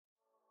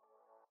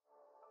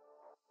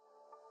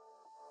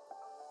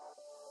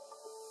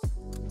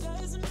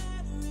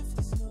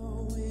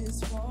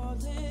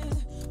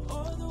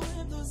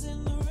angels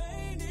and the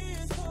rain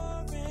is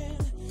pouring.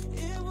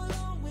 It will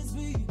always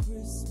be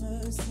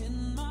Christmas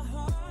in my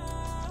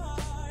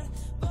heart.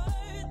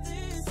 But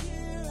this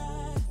year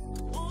I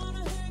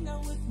wanna hang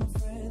out with my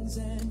friends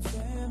and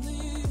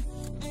family,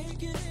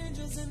 making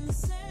angels in the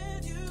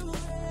sand. You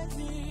and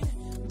me,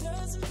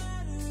 doesn't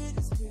matter,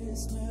 it's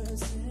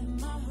Christmas in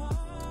my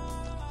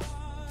heart.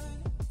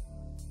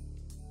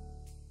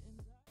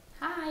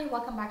 Hi,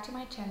 welcome back to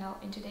my channel.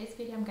 In today's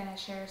video I'm gonna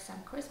share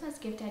some Christmas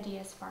gift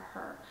ideas for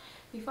her.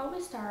 Before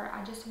we start,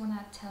 I just want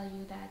to tell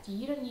you that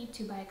you don't need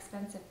to buy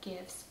expensive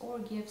gifts or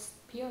gifts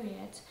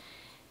period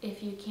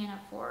if you can't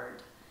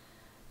afford.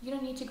 You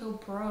don't need to go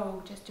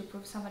broke just to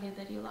prove somebody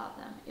that you love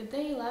them. If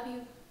they love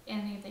you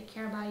and if they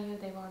care about you,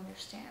 they will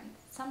understand.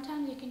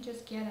 Sometimes you can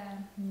just get a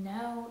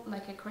note,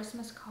 like a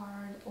Christmas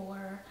card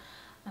or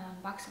a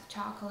box of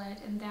chocolate,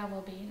 and that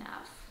will be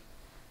enough.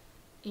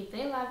 If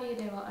they love you,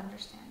 they will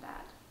understand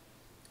that.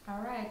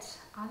 Alright,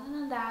 other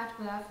than that,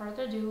 without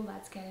further ado,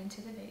 let's get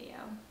into the video.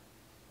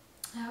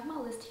 I have my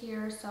list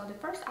here. So the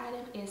first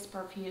item is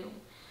perfume.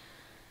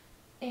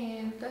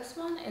 And this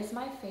one is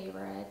my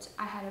favorite.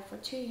 I had it for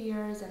 2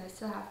 years and I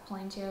still have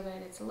plenty of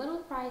it. It's a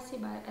little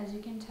pricey, but as you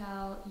can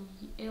tell,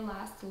 it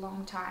lasts a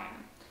long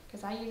time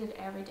because I use it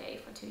every day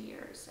for 2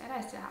 years and I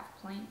still have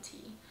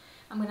plenty.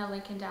 I'm going to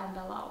link it down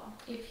below.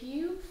 If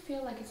you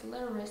feel like it's a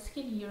little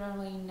risky and you don't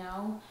really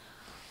know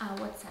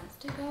what scents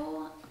to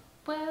go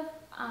with,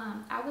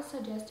 I would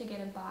suggest to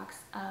get a box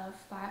of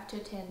 5 to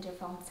 10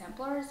 different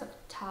samplers of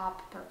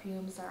top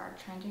perfumes that are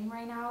trending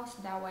right now,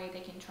 so that way they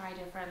can try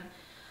different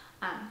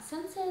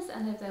scents,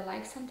 and if they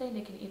like something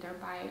they can either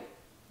buy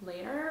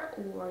later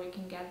or you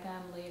can get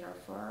them later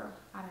for,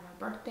 I don't know,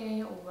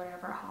 birthday or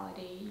whatever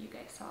holiday you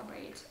guys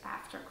celebrate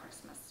after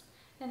Christmas.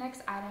 The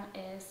next item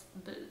is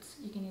boots.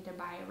 You can either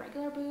buy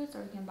regular boots or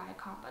you can buy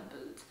combat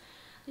boots.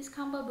 These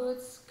combat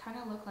boots kind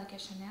of look like a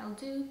Chanel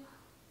dupe.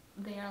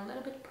 They are a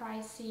little bit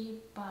pricey,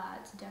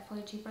 but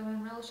definitely cheaper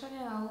than real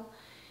Chanel,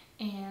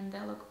 and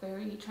they look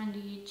very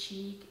trendy,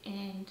 chic,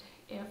 and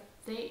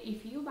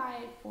if you buy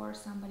it for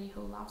somebody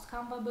who loves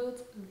combat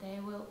boots, they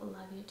will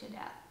love you to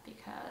death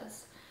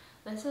because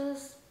this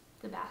is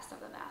the best of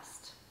the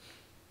best.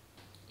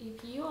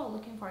 If you are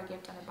looking for a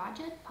gift on a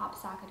budget, Pop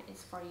Socket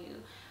is for you.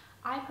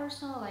 I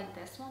personally like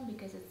this one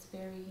because it's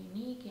very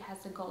unique. It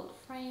has a gold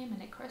frame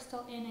and a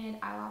crystal in it.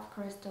 I love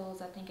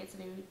crystals. I think it's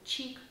very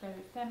chic,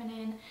 very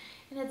feminine,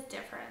 and it's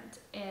different.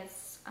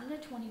 It's under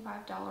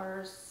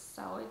 $25,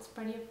 so it's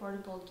pretty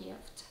affordable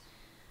gift.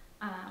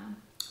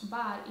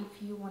 But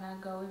if you want to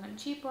go even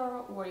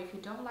cheaper, or if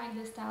you don't like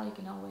this style, you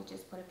can always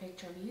just put a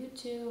picture of you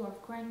two or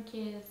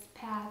grandkids,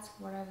 pets,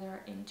 whatever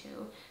they're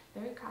into.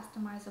 Very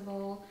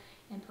customizable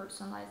and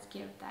personalized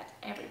gift that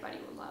everybody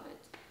will love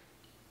it.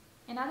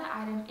 Another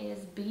item is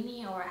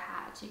beanie or a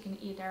hat. You can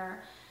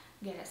either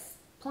get a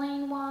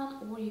plain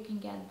one or you can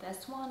get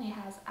this one. It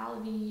has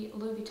Louis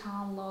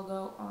Vuitton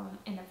logo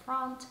in the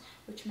front,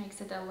 which makes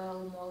it a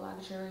little more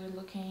luxury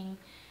looking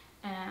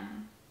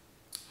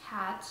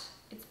hat.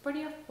 It's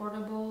pretty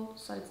affordable,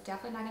 so it's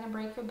definitely not going to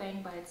break your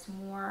bank, but it's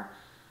more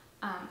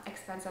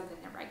expensive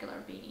than a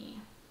regular beanie.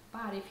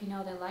 But if you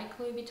know they like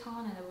Louis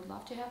Vuitton and they would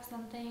love to have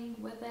something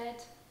with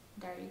it,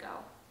 there you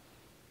go.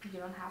 You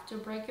don't have to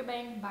break your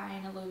bank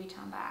buying a Louis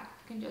Vuitton bag.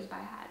 You can just buy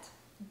a hat.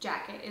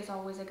 Jacket is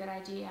always a good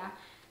idea.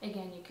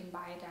 Again, you can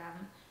buy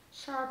them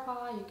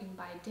Sherpa, you can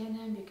buy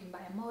denim, you can buy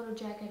a moto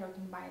jacket, or you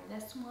can buy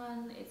this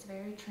one. It's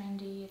very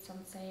trendy, it's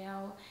on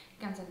sale.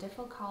 It comes in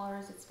different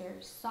colors, it's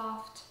very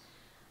soft.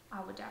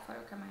 I would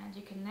definitely recommend.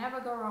 You can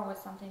never go wrong with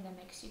something that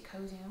makes you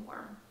cozy and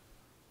warm.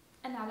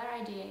 Another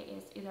idea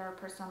is either a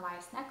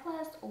personalized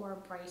necklace or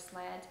a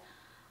bracelet.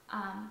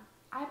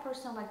 I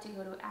personally like to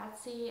go to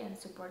Etsy and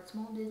support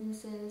small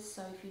businesses,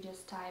 so if you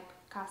just type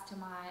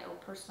customized or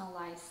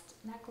personalized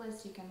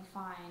necklace, you can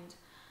find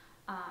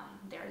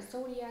their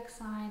zodiac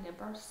sign, their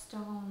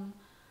birthstone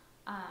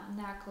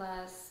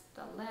necklace,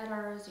 the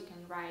letters, you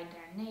can write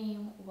their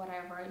name,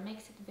 whatever. It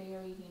makes it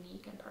very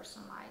unique and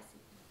personalized.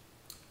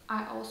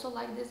 I also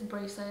like this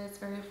bracelet. It's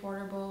very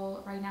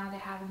affordable. Right now they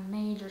have a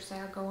major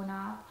sale going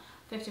up,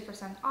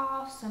 50%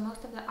 off, so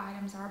most of the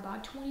items are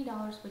about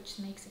 $20, which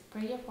makes it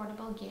pretty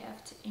affordable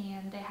gift.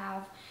 And they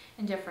have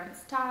in different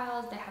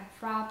styles. They have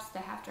wraps, they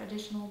have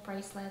traditional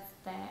bracelets,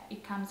 that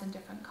it comes in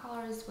different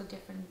colors with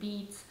different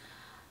beads.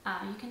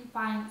 You can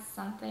find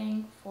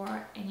something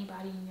for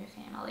anybody in your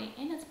family,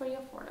 and it's pretty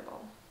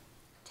affordable.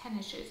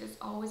 Tennis shoes is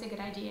always a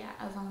good idea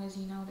as long as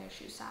you know their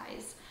shoe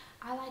size.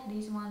 I like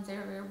these ones.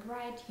 They're very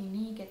bright,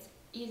 unique. It's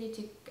easy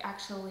to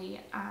actually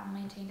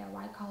maintain their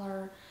white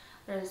color.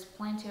 There's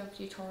plenty of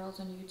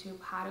tutorials on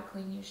YouTube how to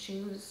clean your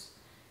shoes,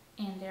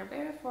 and they're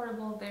very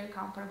affordable, very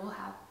comfortable,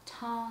 have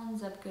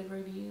tons of good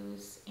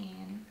reviews,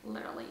 and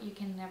literally you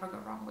can never go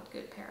wrong with a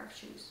good pair of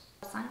shoes.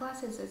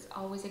 Sunglasses is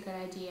always a good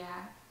idea.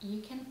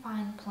 You can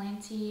find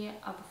plenty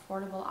of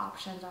affordable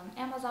options on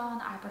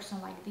Amazon. I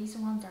personally like these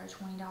ones. They're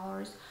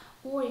 $20,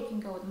 or you can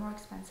go with more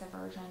expensive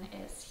version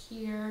is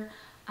here.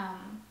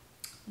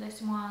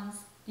 These ones,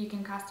 you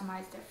can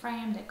customize the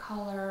frame, the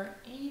color,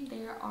 and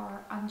they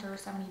are under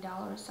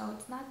 $70, so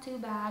it's not too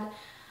bad.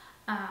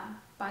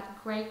 But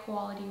great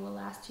quality, will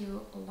last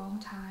you a long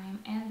time,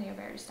 and they're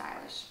very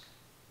stylish.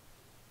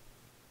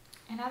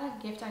 Another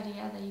gift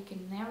idea that you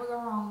can never go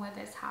wrong with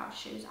is house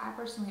shoes. I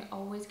personally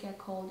always get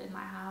cold in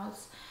my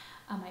house.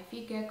 My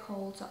feet get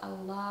cold, so I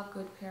love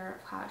good pair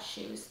of house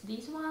shoes.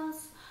 These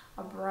ones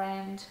are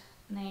brand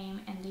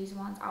name, and these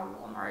ones are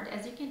Walmart.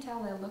 As you can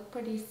tell, they look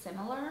pretty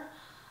similar,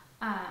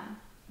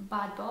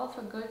 but both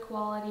are good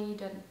quality.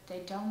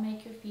 They don't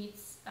make your feet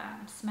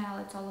smell.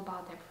 It's all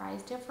about the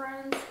price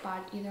difference,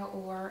 but either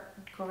or,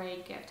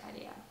 great gift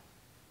idea.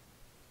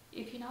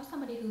 If you know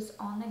somebody who's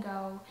on the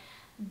go,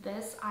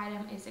 this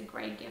item is a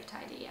great gift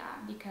idea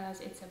because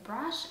it's a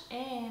brush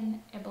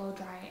and a blow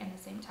dryer at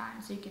the same time,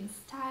 so you can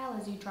style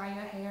as you dry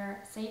your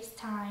hair, saves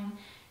time,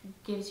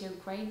 gives you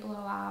a great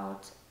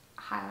blowout.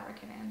 Highly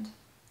recommend.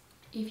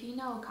 If you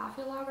know a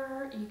coffee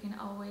lover, you can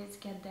always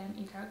get them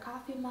either a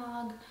coffee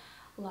mug,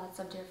 lots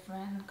of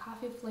different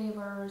coffee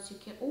flavors,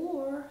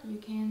 or you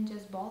can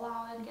just ball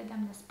out and get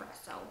them an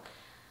espresso.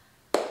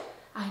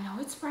 I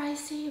know it's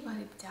pricey, but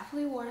it's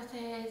definitely worth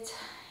it,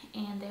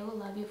 and they will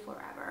love you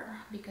forever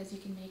because you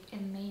can make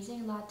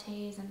amazing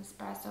lattes and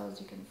espressos.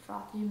 You can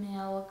froth your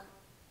milk.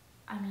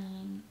 I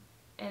mean,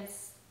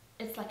 it's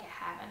like a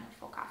heaven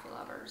for coffee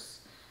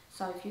lovers.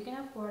 So if you can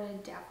afford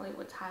it, definitely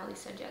would highly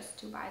suggest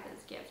to buy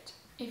this gift.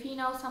 If you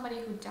know somebody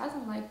who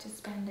doesn't like to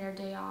spend their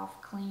day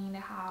off cleaning the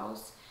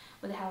house,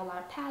 but they have a lot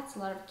of pets, a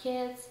lot of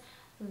kids,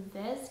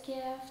 this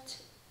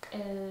gift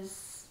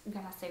is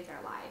gonna save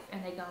their life,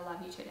 and they're gonna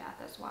love you to death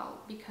as well,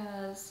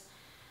 because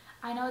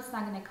I know it's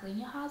not gonna clean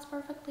your house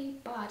perfectly,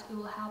 but it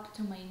will help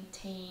to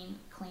maintain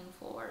clean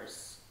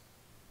floors.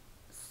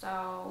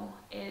 So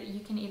you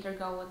can either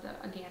go with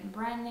the, again,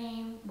 brand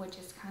name, which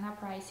is kind of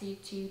pricey,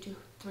 $200 to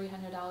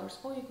 $300,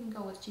 or you can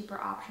go with cheaper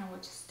option,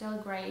 which is still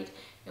great.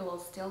 It will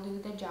still do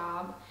the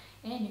job,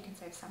 and you can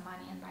save some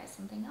money and buy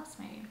something else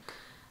maybe.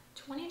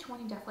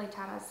 2020 definitely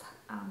taught us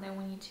that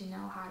we need to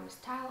know how to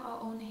style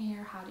our own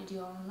hair, how to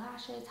do our own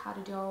lashes, how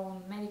to do our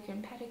own manicure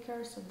and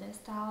pedicure. So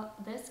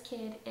this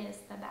kit is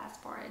the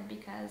best for it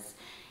because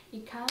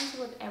it comes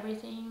with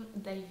everything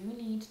that you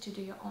need to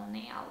do your own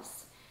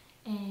nails.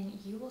 And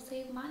you will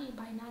save money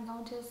by not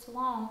going to a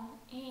salon,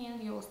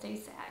 and you will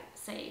stay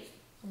safe.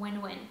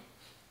 Win-win.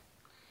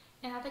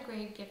 Another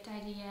great gift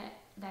idea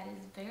that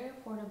is very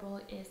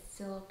affordable is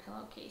silk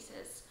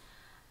pillowcases.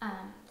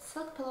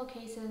 Silk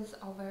pillowcases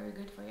are very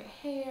good for your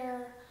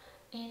hair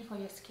and for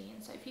your skin.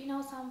 So if you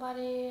know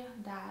somebody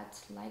that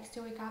likes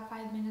to wake up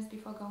 5 minutes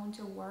before going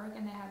to work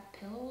and they have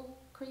pillow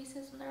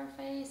creases on their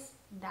face,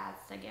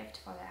 that's a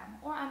gift for them.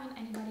 Or I mean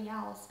anybody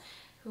else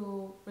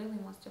who really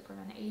wants to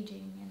prevent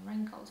aging and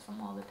wrinkles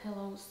from all the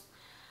pillows.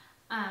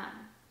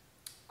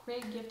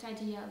 Great gift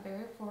idea,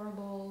 very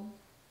affordable.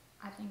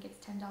 I think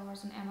it's $10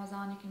 on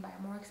Amazon. You can buy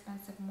a more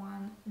expensive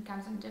one. It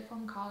comes in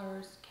different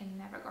colors, can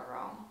never go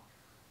wrong.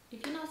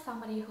 If you know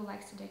somebody who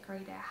likes to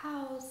decorate their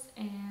house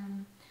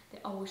and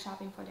they're always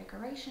shopping for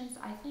decorations,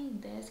 I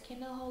think these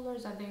candle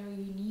holders are very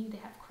unique. They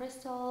have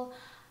crystal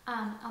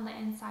on the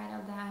inside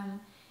of them,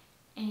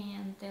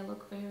 and they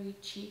look very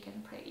chic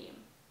and pretty.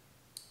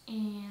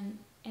 And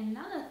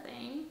another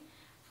thing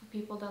for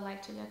people that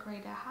like to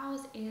decorate their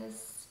house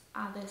is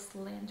this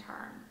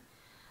lantern.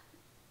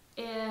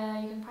 You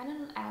can find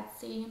it on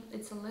Etsy.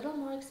 It's a little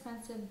more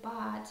expensive,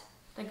 but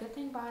the good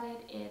thing about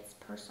it, it's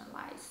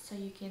personalized. So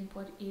you can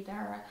put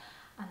either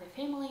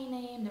the family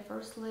name, the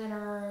first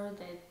letter,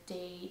 the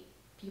date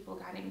people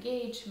got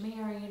engaged,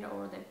 married,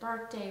 or the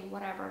birthday,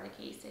 whatever the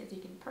case is. You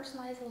can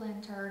personalize the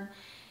lantern,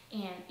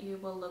 and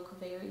it will look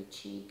very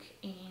chic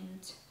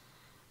and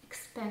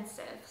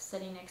expensive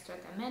sitting next to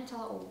the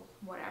mantle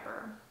or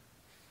whatever.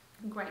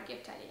 Great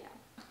gift idea.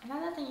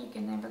 Another thing you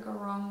can never go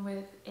wrong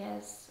with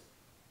is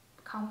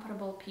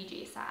comfortable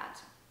PJ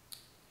set.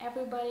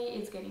 Everybody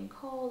is getting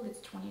cold, it's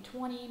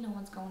 2020, no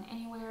one's going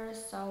anywhere,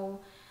 so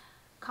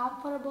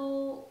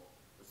comfortable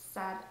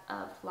set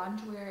of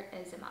loungewear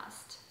is a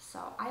must. So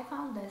I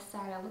found this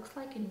set. It looks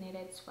like a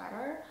knitted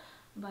sweater,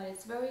 but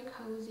it's very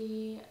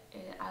cozy.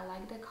 I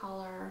like the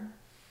color.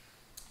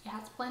 It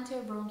has plenty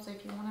of room, so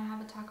if you want to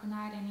have a taco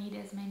night and eat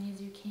as many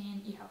as you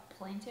can, you have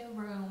plenty of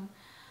room.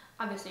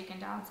 Obviously you can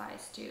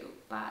downsize too,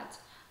 but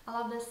I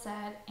love this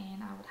set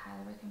and I would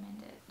highly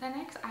recommend it. The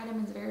next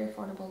item is very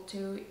affordable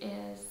too.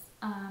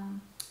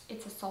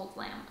 It's a salt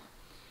lamp.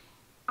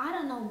 I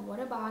don't know what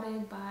about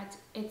it, but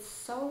it's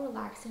so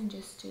relaxing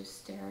just to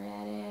stare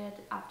at it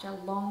after a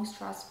long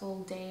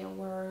stressful day of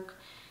work.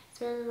 It's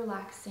very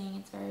relaxing,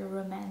 it's very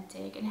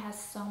romantic, and it has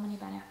so many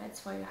benefits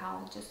for your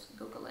health. Just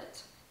Google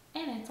it.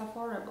 And it's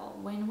affordable.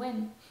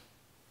 Win-win.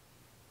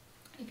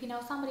 If you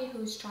know somebody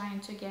who's trying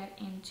to get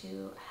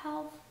into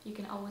health, you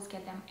can always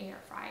get them air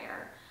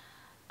fryer.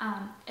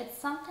 It's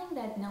something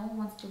that no one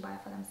wants to buy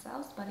for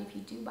themselves, but if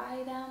you do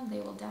buy them, they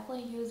will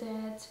definitely use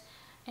it,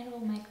 and it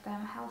will make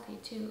them healthy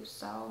too.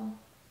 So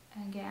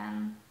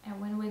again, a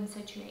win-win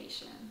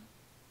situation.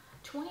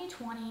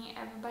 2020,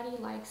 everybody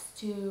likes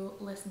to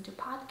listen to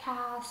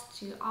podcasts,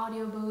 to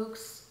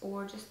audiobooks,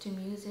 or just to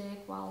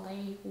music while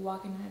they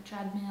walking on a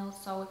treadmill.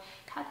 So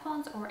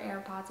headphones or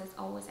AirPods is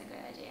always a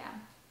good idea.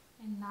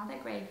 Another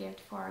great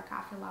gift for a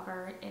coffee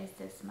lover is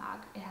this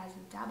mug. It has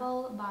a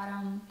double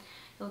bottom,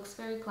 it looks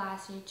very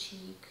classy,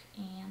 chic,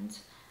 and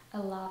I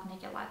love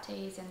making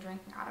lattes and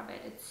drinking out of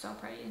it. It's so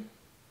pretty.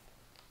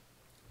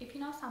 If you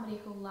know somebody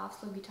who loves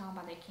Louis Vuitton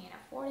but they can't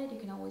afford it, you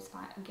can always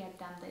get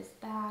them this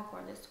bag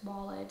or this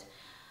wallet.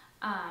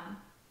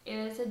 It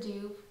is a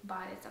dupe,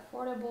 but it's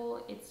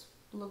affordable. It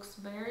looks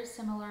very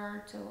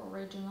similar to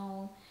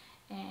original,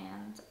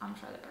 and I'm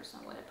sure the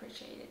person would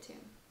appreciate it too.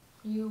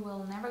 You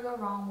will never go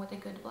wrong with a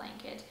good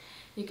blanket.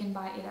 You can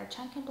buy either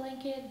Chunky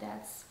blanket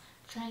that's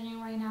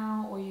trending right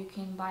now, or you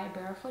can buy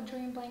Barefoot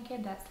Dream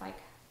blanket that's like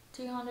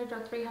 $200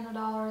 or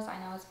 $300. I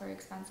know it's very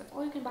expensive.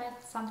 Or you can buy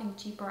something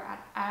cheaper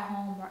at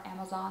home or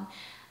Amazon.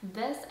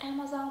 This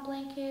Amazon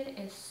blanket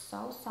is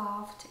so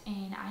soft,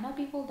 and I know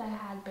people that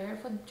had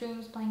Barefoot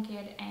Dreams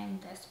blanket and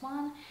this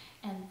one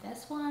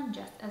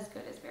just as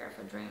good as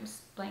Barefoot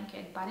Dreams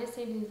blanket, but it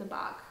saves you the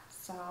buck.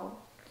 So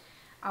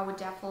I would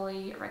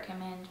definitely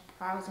recommend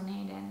browsing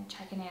it and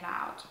checking it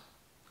out.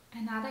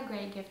 Another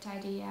great gift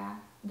idea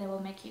that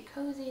will make you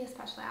cozy,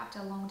 especially after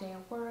a long day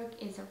of work,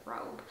 is a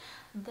robe.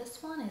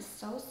 This one is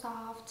so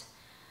soft.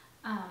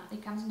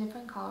 It comes in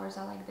different colors.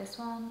 I like this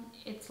one.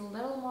 It's a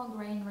little more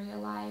gray in real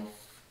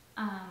life.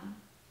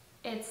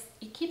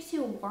 It keeps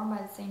you warm,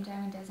 but at the same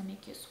time it doesn't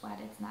make you sweat.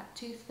 It's not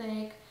too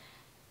thick.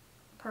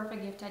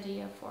 Perfect gift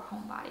idea for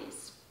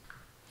homebodies.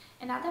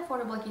 Another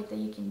affordable gift that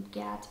you can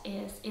get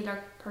is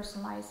either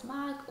personalized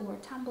mug or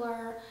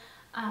tumbler.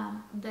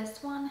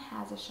 This one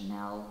has a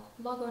Chanel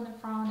logo in the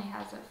front. It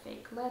has a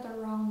fake leather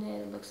around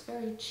it. It looks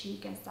very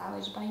chic and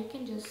stylish, but you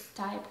can just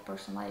type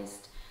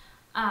personalized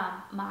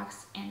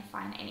mugs and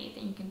find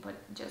anything. You can put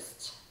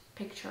just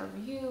picture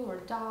of you or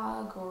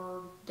dog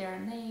or their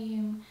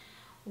name,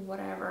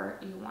 whatever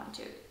you want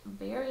to.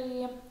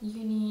 Very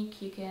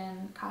unique. You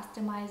can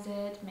customize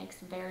it,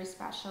 makes it very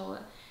special,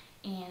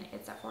 and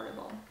it's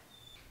affordable.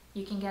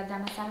 You can get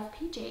them a set of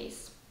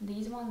PJs.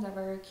 These ones are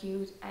very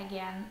cute.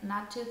 Again,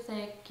 not too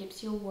thick,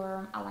 keeps you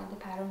warm. I like the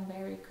pattern,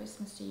 very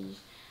Christmassy,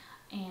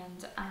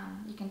 and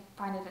you can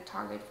find it at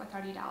Target for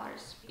 $30.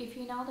 If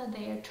you know that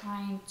they are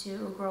trying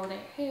to grow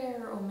their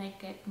hair or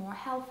make it more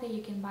healthy,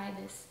 you can buy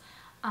this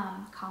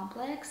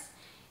complex,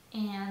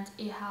 and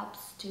it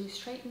helps to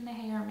straighten the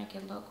hair, make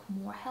it look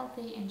more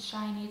healthy and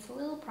shiny. It's a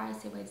little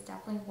pricey, but it's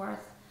definitely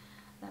worth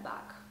the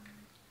buck.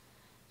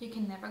 You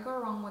can never go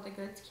wrong with a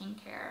good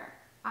skincare.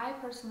 I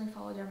personally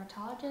follow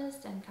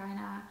dermatologists and kind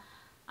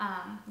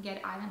of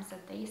get items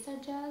that they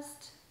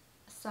suggest.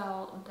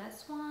 So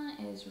this one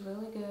is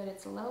really good.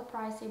 It's a little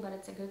pricey, but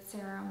it's a good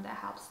serum that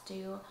helps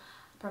to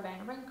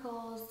prevent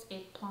wrinkles.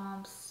 It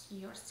plumps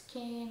your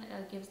skin.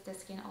 It gives the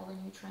skin all the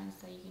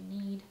nutrients that you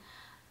need.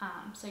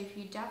 So if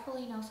you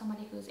definitely know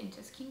somebody who's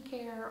into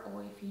skincare,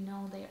 or if you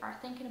know they are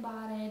thinking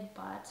about it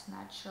but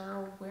not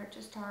sure where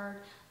to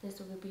start, this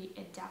would be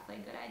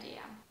definitely a good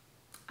idea.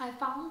 I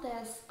found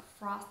this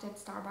frosted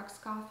Starbucks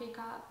coffee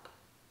cup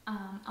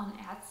on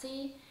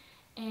Etsy,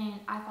 and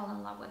I fell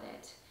in love with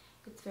it.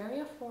 It's very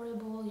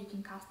affordable. You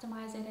can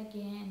customize it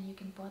again. You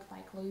can put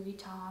like Louis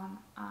Vuitton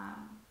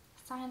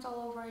signs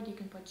all over it. You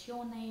can put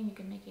your name. You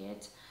can make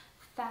it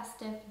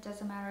festive. It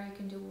doesn't matter. You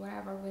can do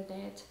whatever with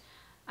it.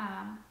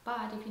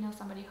 But if you know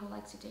somebody who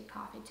likes to take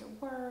coffee to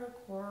work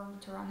or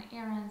to run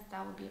errands,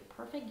 that would be a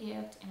perfect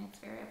gift, and it's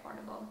very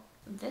affordable.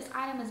 This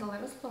item is a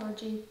little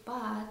splurgy,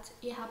 but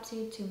it helps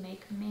you to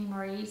make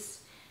memories,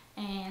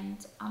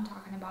 and I'm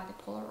talking about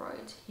the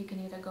Polaroid. You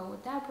can either go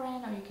with that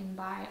brand or you can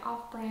buy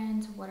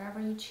off-brand, whatever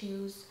you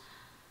choose.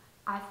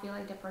 I feel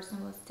like the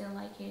person will still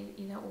like it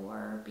either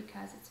or,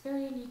 because it's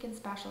very unique and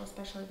special,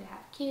 especially if they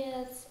have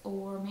kids,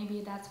 or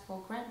maybe that's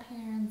for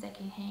grandparents that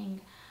can hang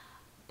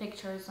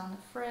pictures on the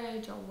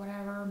fridge or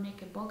whatever,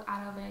 make a book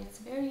out of it. It's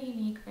very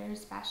unique, very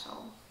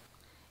special.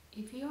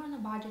 If you're on a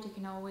budget, you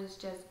can always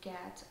just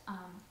get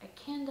a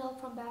candle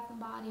from Bath &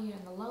 Body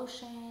and the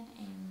lotion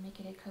and make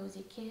it a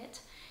cozy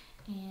kit,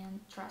 and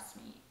trust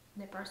me,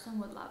 the person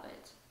would love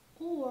it.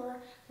 Or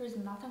there's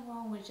nothing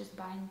wrong with just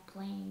buying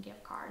plain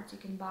gift cards. You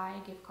can buy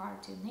a gift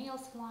card to nail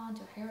salon,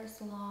 to hair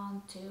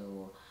salon,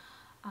 to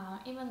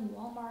even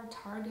Walmart,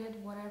 Target,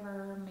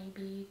 whatever,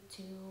 maybe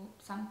to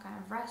some kind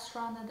of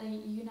restaurant that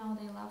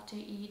they love to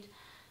eat.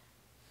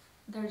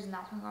 There's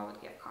nothing wrong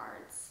with gift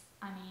cards.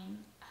 I mean,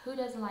 who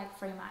doesn't like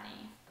free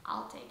money?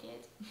 I'll take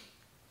it.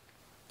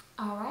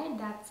 Alright,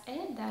 that's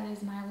it. That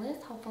is my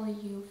list. Hopefully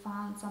you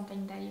found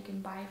something that you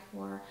can buy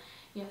for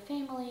your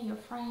family, your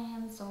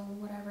friends, or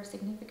whatever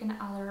significant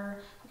other.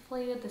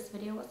 Hopefully this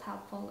video was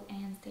helpful,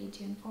 and stay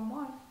tuned for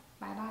more.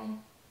 Bye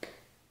bye.